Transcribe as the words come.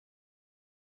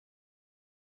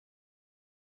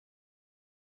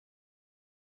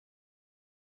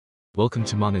Welcome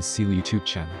to Mana's Seal YouTube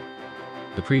channel.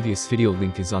 The previous video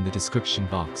link is on the description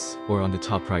box or on the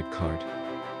top right card.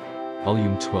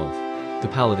 Volume 12. The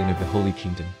Paladin of the Holy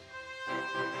Kingdom.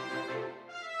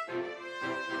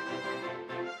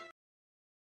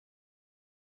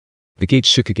 The gate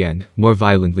shook again, more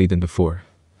violently than before.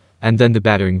 And then the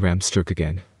battering ram struck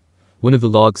again. One of the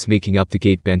logs making up the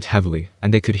gate bent heavily,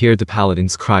 and they could hear the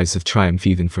paladin's cries of triumph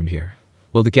even from here.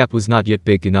 While the gap was not yet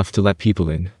big enough to let people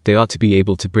in, they ought to be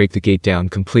able to break the gate down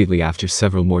completely after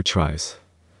several more tries.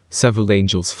 Several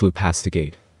angels flew past the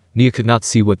gate. Nia could not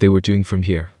see what they were doing from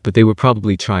here, but they were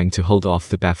probably trying to hold off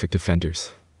the Baffic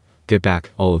defenders. Get back,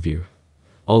 all of you.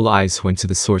 All eyes went to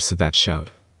the source of that shout.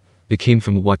 It came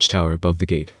from a watchtower above the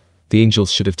gate. The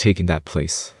angels should have taken that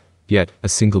place. Yet, a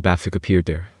single Baffic appeared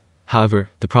there. However,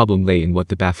 the problem lay in what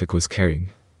the Baffic was carrying.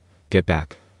 Get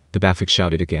back. The Baffic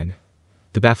shouted again.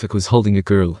 The Baffic was holding a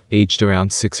girl, aged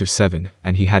around 6 or 7,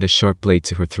 and he had a sharp blade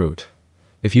to her throat.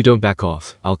 If you don't back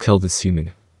off, I'll kill this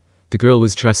human. The girl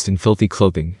was dressed in filthy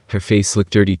clothing, her face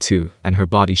looked dirty too, and her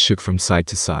body shook from side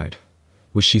to side.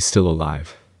 Was she still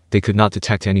alive? They could not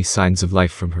detect any signs of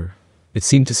life from her. It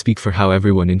seemed to speak for how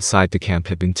everyone inside the camp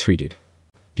had been treated.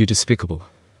 You despicable.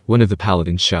 One of the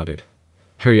paladins shouted.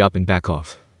 Hurry up and back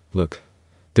off. Look.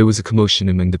 There was a commotion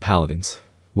among the paladins.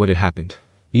 What had happened?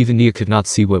 Even Nia could not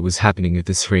see what was happening at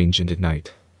this range and at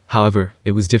night. However,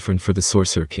 it was different for the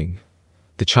Sorcerer King.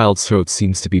 The child's throat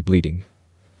seems to be bleeding.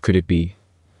 Could it be?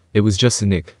 It was just a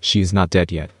nick, she is not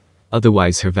dead yet.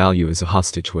 Otherwise her value as a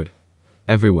hostage would.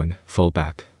 Everyone, fall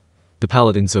back. The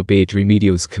paladins obeyed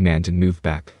Remedio's command and moved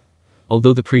back.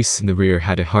 Although the priests in the rear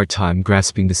had a hard time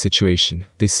grasping the situation,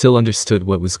 they still understood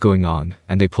what was going on,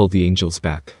 and they pulled the angels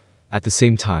back. At the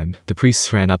same time, the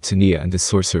priests ran up to Nia and the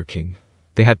Sorcerer King.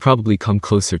 They had probably come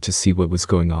closer to see what was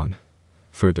going on.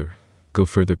 Further. Go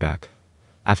further back.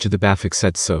 After the Baffic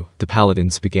said so, the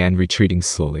paladins began retreating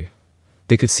slowly.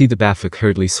 They could see the Baffic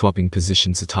hurriedly swapping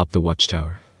positions atop the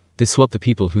watchtower. They swapped the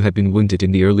people who had been wounded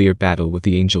in the earlier battle with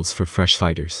the angels for fresh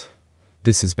fighters.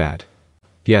 This is bad.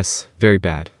 Yes, very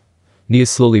bad. Nia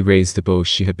slowly raised the bow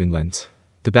she had been lent.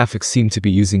 The Baffic seemed to be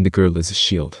using the girl as a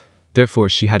shield. Therefore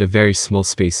she had a very small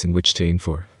space in which to aim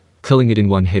for. Killing it in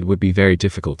one hit would be very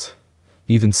difficult.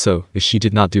 Even so, if she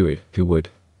did not do it, who would?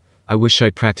 I wish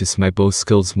I'd practiced my bow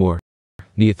skills more,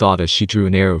 Nia thought as she drew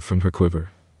an arrow from her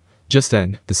quiver. Just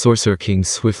then, the Sorcerer King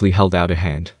swiftly held out a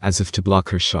hand, as if to block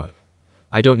her shot.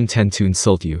 I don't intend to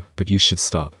insult you, but you should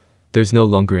stop. There's no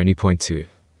longer any point to it.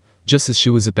 Just as she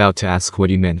was about to ask what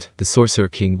he meant, the Sorcerer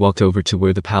King walked over to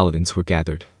where the paladins were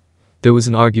gathered. There was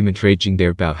an argument raging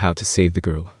there about how to save the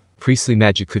girl. Priestly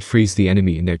magic could freeze the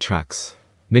enemy in their tracks.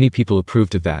 Many people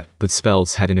approved of that, but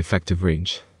spells had an effective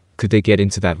range. Could they get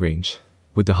into that range?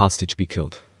 Would the hostage be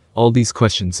killed? All these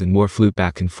questions and more flew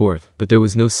back and forth, but there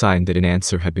was no sign that an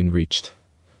answer had been reached.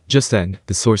 Just then,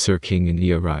 the Sorcerer King and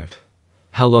Nia arrived.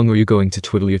 How long are you going to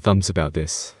twiddle your thumbs about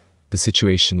this? The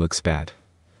situation looks bad.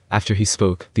 After he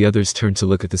spoke, the others turned to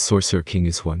look at the Sorcerer King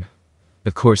as one.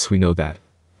 Of course we know that.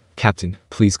 Captain,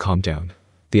 please calm down.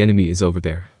 The enemy is over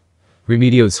there.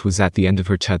 Remedios was at the end of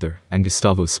her tether, and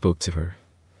Gustavo spoke to her.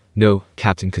 No,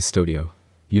 Captain Custodio.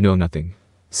 You know nothing.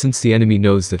 Since the enemy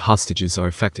knows that hostages are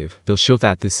effective, they'll show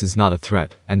that this is not a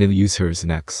threat, and they'll use her as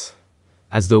an X.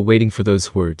 As though waiting for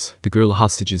those words, the girl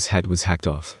hostage's head was hacked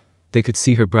off. They could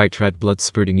see her bright red blood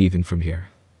spurting even from here.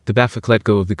 The Baffic let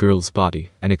go of the girl's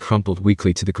body, and it crumpled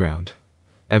weakly to the ground.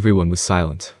 Everyone was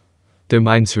silent. Their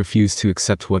minds refused to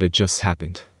accept what had just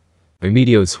happened.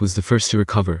 Remedios was the first to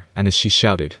recover, and as she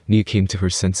shouted, Nia came to her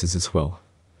senses as well.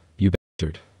 You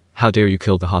bastard. How dare you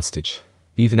kill the hostage?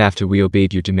 Even after we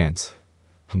obeyed your demands.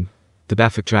 The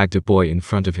Baffic dragged a boy in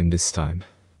front of him this time.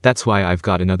 That's why I've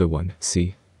got another one,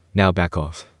 see? Now back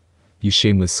off. You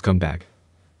shameless scumbag.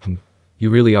 You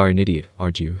really are an idiot,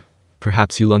 aren't you?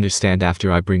 Perhaps you'll understand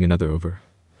after I bring another over.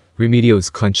 Remedio's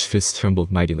clenched fist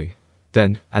trembled mightily.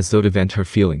 Then, as though to vent her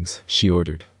feelings, she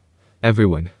ordered.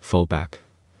 Everyone, fall back.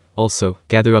 Also,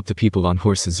 gather up the people on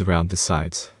horses around the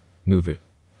sides. Move it.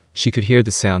 She could hear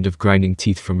the sound of grinding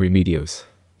teeth from Remedios.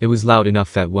 It was loud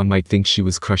enough that one might think she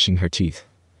was crushing her teeth.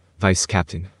 Vice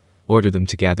Captain, order them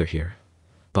to gather here.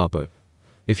 But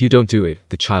if you don't do it,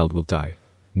 the child will die.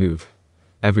 Move.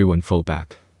 Everyone fall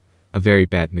back. A very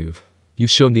bad move.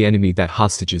 You've shown the enemy that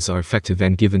hostages are effective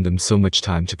and given them so much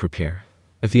time to prepare.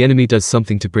 If the enemy does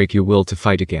something to break your will to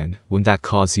fight again, won't that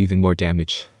cause even more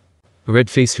damage? A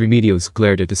red-faced Remedios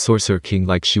glared at the Sorcerer King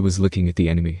like she was looking at the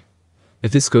enemy.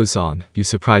 If this goes on, your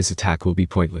surprise attack will be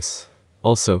pointless.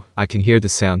 Also, I can hear the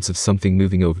sounds of something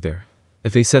moving over there.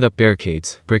 If they set up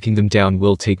barricades, breaking them down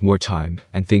will take more time,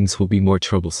 and things will be more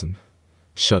troublesome.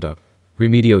 Shut up.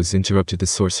 Remedios interrupted the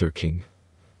Sorcerer King.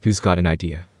 Who's got an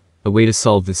idea? A way to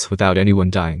solve this without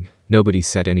anyone dying. Nobody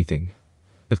said anything.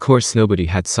 Of course nobody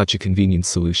had such a convenient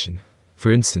solution.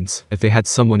 For instance, if they had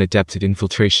someone adept at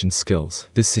infiltration skills,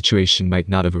 this situation might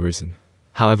not have arisen.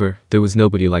 However, there was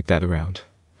nobody like that around.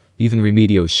 Even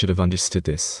Remedios should have understood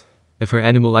this. If her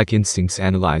animal-like instincts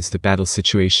analyzed the battle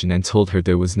situation and told her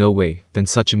there was no way, then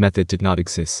such a method did not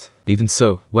exist. Even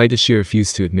so, why does she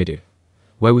refuse to admit it?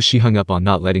 Why was she hung up on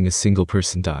not letting a single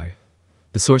person die?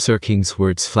 The Sorcerer King's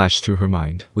words flashed through her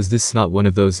mind. Was this not one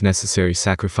of those necessary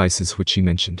sacrifices which she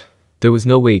mentioned? There was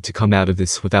no way to come out of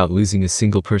this without losing a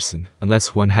single person,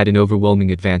 unless one had an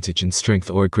overwhelming advantage in strength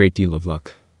or a great deal of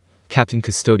luck. Captain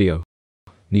Custodio.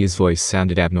 Nia's voice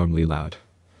sounded abnormally loud.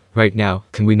 Right now,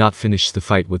 can we not finish the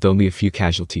fight with only a few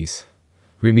casualties?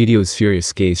 Remedio's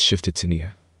furious gaze shifted to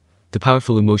Nia. The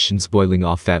powerful emotions boiling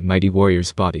off that mighty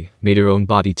warrior's body made her own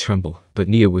body tremble, but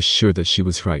Nia was sure that she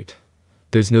was right.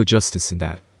 There's no justice in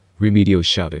that, Remedios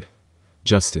shouted.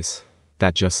 Justice.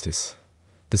 That justice.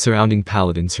 The surrounding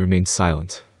paladins remained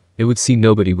silent. It would seem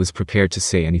nobody was prepared to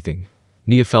say anything.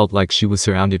 Nia felt like she was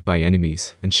surrounded by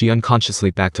enemies, and she unconsciously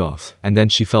backed off, and then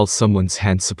she felt someone's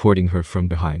hand supporting her from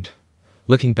behind.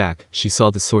 Looking back, she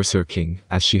saw the Sorcerer King,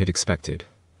 as she had expected.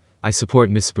 I support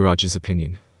Miss Barrage's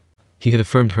opinion. He had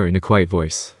affirmed her in a quiet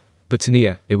voice. But to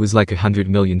Nia, it was like 100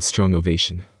 million strong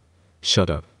ovation. Shut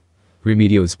up.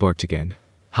 Remedios barked again.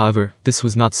 However, this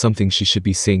was not something she should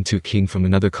be saying to a king from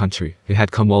another country who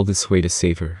had come all this way to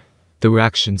save her. There were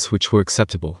actions which were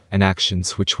acceptable, and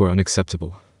actions which were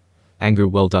unacceptable. Anger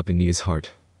welled up in Nia's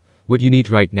heart. What you need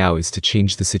right now is to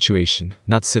change the situation,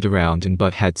 not sit around and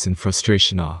butt heads in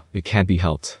frustration. It can't be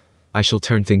helped. I shall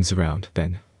turn things around,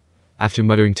 then. After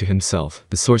muttering to himself,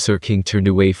 the Sorcerer King turned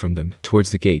away from them,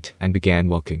 towards the gate, and began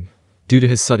walking. Due to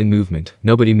his sudden movement,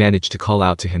 nobody managed to call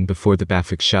out to him before the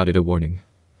Bafik shouted a warning.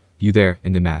 You there,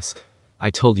 in the mask.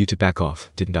 I told you to back off,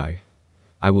 didn't I?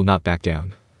 I will not back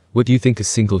down. What do you think a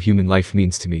single human life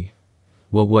means to me?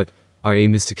 Well, what? Our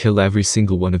aim is to kill every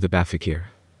single one of the Bafik here.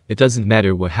 It doesn't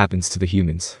matter what happens to the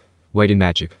humans. White and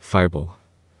magic, fireball.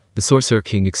 The Sorcerer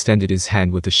King extended his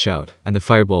hand with a shout, and the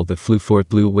fireball that flew forth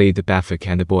blew away the Bafik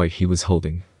and the boy he was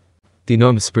holding. The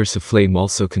enormous burst of flame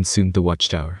also consumed the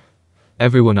watchtower.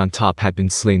 Everyone on top had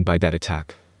been slain by that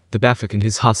attack. The Bafik and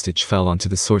his hostage fell onto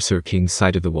the Sorcerer King's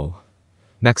side of the wall.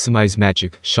 Maximize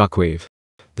magic, shockwave.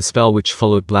 The spell which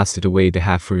followed blasted away the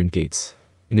half-ruined gates.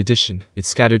 In addition, it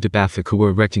scattered the Bafik who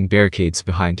were erecting barricades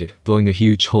behind it, blowing a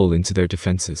huge hole into their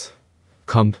defenses.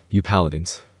 Come, you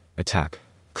paladins. Attack.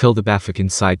 Kill the Bafik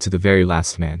inside to the very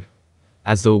last man.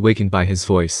 As though awakened by his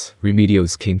voice,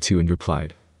 Remedios came to and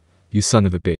replied. You son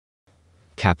of a bitch.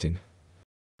 Captain.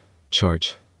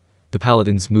 Charge. The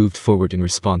paladins moved forward in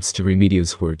response to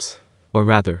Remedios' words. Or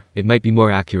rather, it might be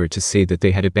more accurate to say that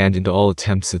they had abandoned all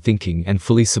attempts at thinking and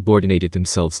fully subordinated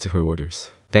themselves to her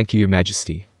orders. Thank you, Your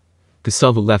Majesty.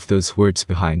 Gustavo left those words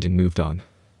behind and moved on.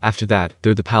 After that,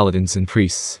 though the paladins and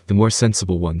priests, the more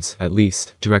sensible ones, at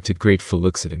least, directed grateful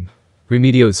looks at him.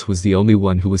 Remedios was the only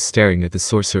one who was staring at the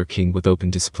Sorcerer King with open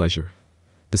displeasure.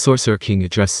 The Sorcerer King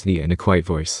addressed Nia in a quiet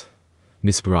voice.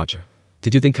 Miss Barrage,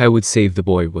 did you think I would save the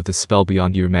boy with a spell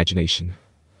beyond your imagination?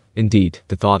 Indeed,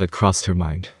 the thought had crossed her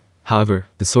mind. However,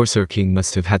 the Sorcerer King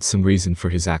must have had some reason for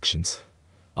his actions.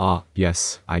 Ah,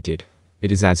 yes, I did.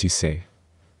 It is as you say.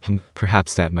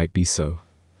 Perhaps that might be so.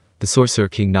 The Sorcerer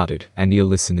King nodded, and Nia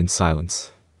listened in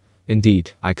silence.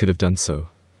 Indeed, I could have done so.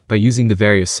 By using the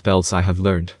various spells I have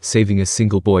learned, saving a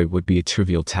single boy would be a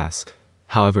trivial task.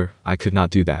 However, I could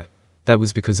not do that. That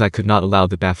was because I could not allow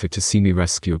the Bafik to see me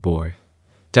rescue a boy.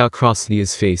 Doubt crossed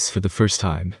Nia's face for the first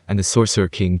time, and the Sorcerer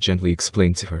King gently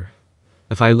explained to her.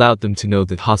 If I allowed them to know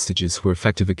that hostages were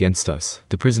effective against us,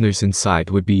 the prisoners inside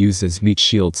would be used as meat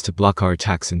shields to block our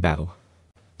attacks in battle.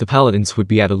 The paladins would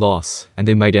be at a loss, and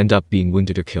they might end up being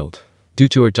wounded or killed. Due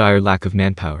to our dire lack of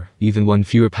manpower, even one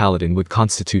fewer paladin would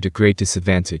constitute a great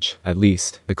disadvantage, at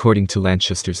least, according to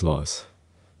Lanchester's laws.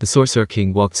 The Sorcerer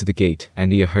King walked to the gate,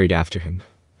 and Nia hurried after him.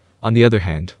 On the other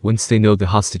hand, once they know the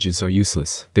hostages are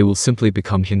useless, they will simply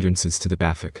become hindrances to the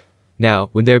Bafik. Now,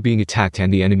 when they're being attacked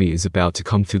and the enemy is about to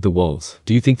come through the walls,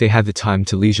 do you think they have the time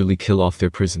to leisurely kill off their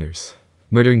prisoners?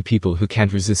 Murdering people who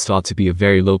can't resist ought to be a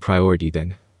very low priority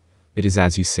then. It is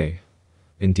as you say.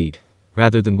 Indeed.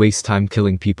 Rather than waste time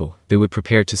killing people, they would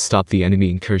prepare to stop the enemy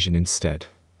incursion instead.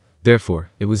 Therefore,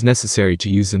 it was necessary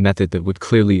to use a method that would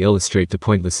clearly illustrate the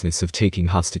pointlessness of taking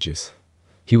hostages.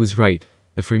 He was right.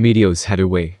 If Remedios had her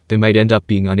way, they might end up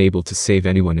being unable to save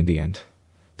anyone in the end.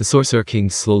 The Sorcerer King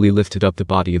slowly lifted up the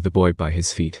body of the boy by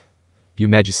his feet. Your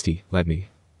Majesty, let me.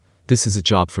 This is a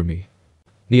job for me.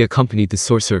 Nia accompanied the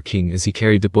Sorcerer King as he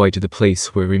carried the boy to the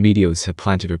place where Remedios had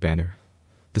planted her banner.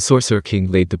 The Sorcerer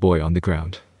King laid the boy on the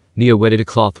ground. Nia wetted a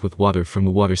cloth with water from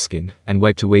a water skin and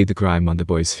wiped away the grime on the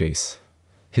boy's face.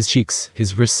 His cheeks,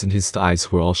 his wrists and his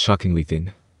thighs were all shockingly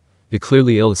thin. It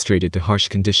clearly illustrated the harsh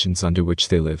conditions under which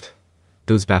they lived.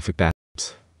 Those Baffic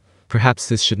bastards. Perhaps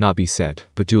this should not be said,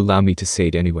 but do allow me to say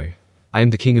it anyway. I am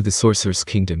the king of the Sorcerer's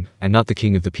Kingdom, and not the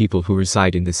king of the people who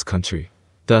reside in this country.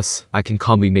 Thus, I can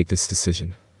calmly make this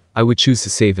decision. I would choose to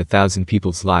save 1,000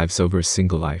 people's lives over a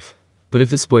single life. But if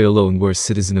this boy alone were a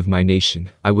citizen of my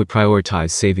nation, I would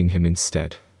prioritize saving him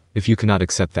instead. If you cannot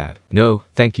accept that, no,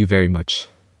 thank you very much.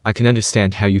 I can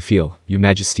understand how you feel, Your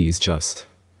Majesty is just.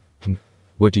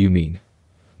 What do you mean?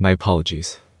 My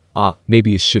apologies.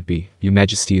 Maybe it should be, Your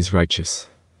Majesty is righteous.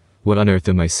 What on earth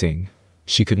am I saying?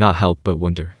 She could not help but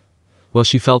wonder. Well,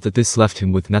 she felt that this left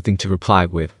him with nothing to reply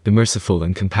with. The merciful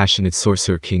and compassionate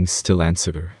Sorcerer King still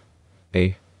answered her.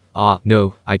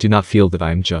 No, I do not feel that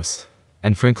I am just.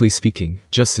 And frankly speaking,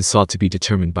 justice ought to be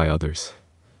determined by others.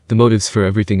 The motives for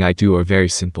everything I do are very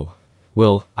simple.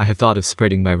 Well, I have thought of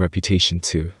spreading my reputation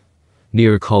too.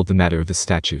 Nia recalled the matter of the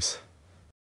statues.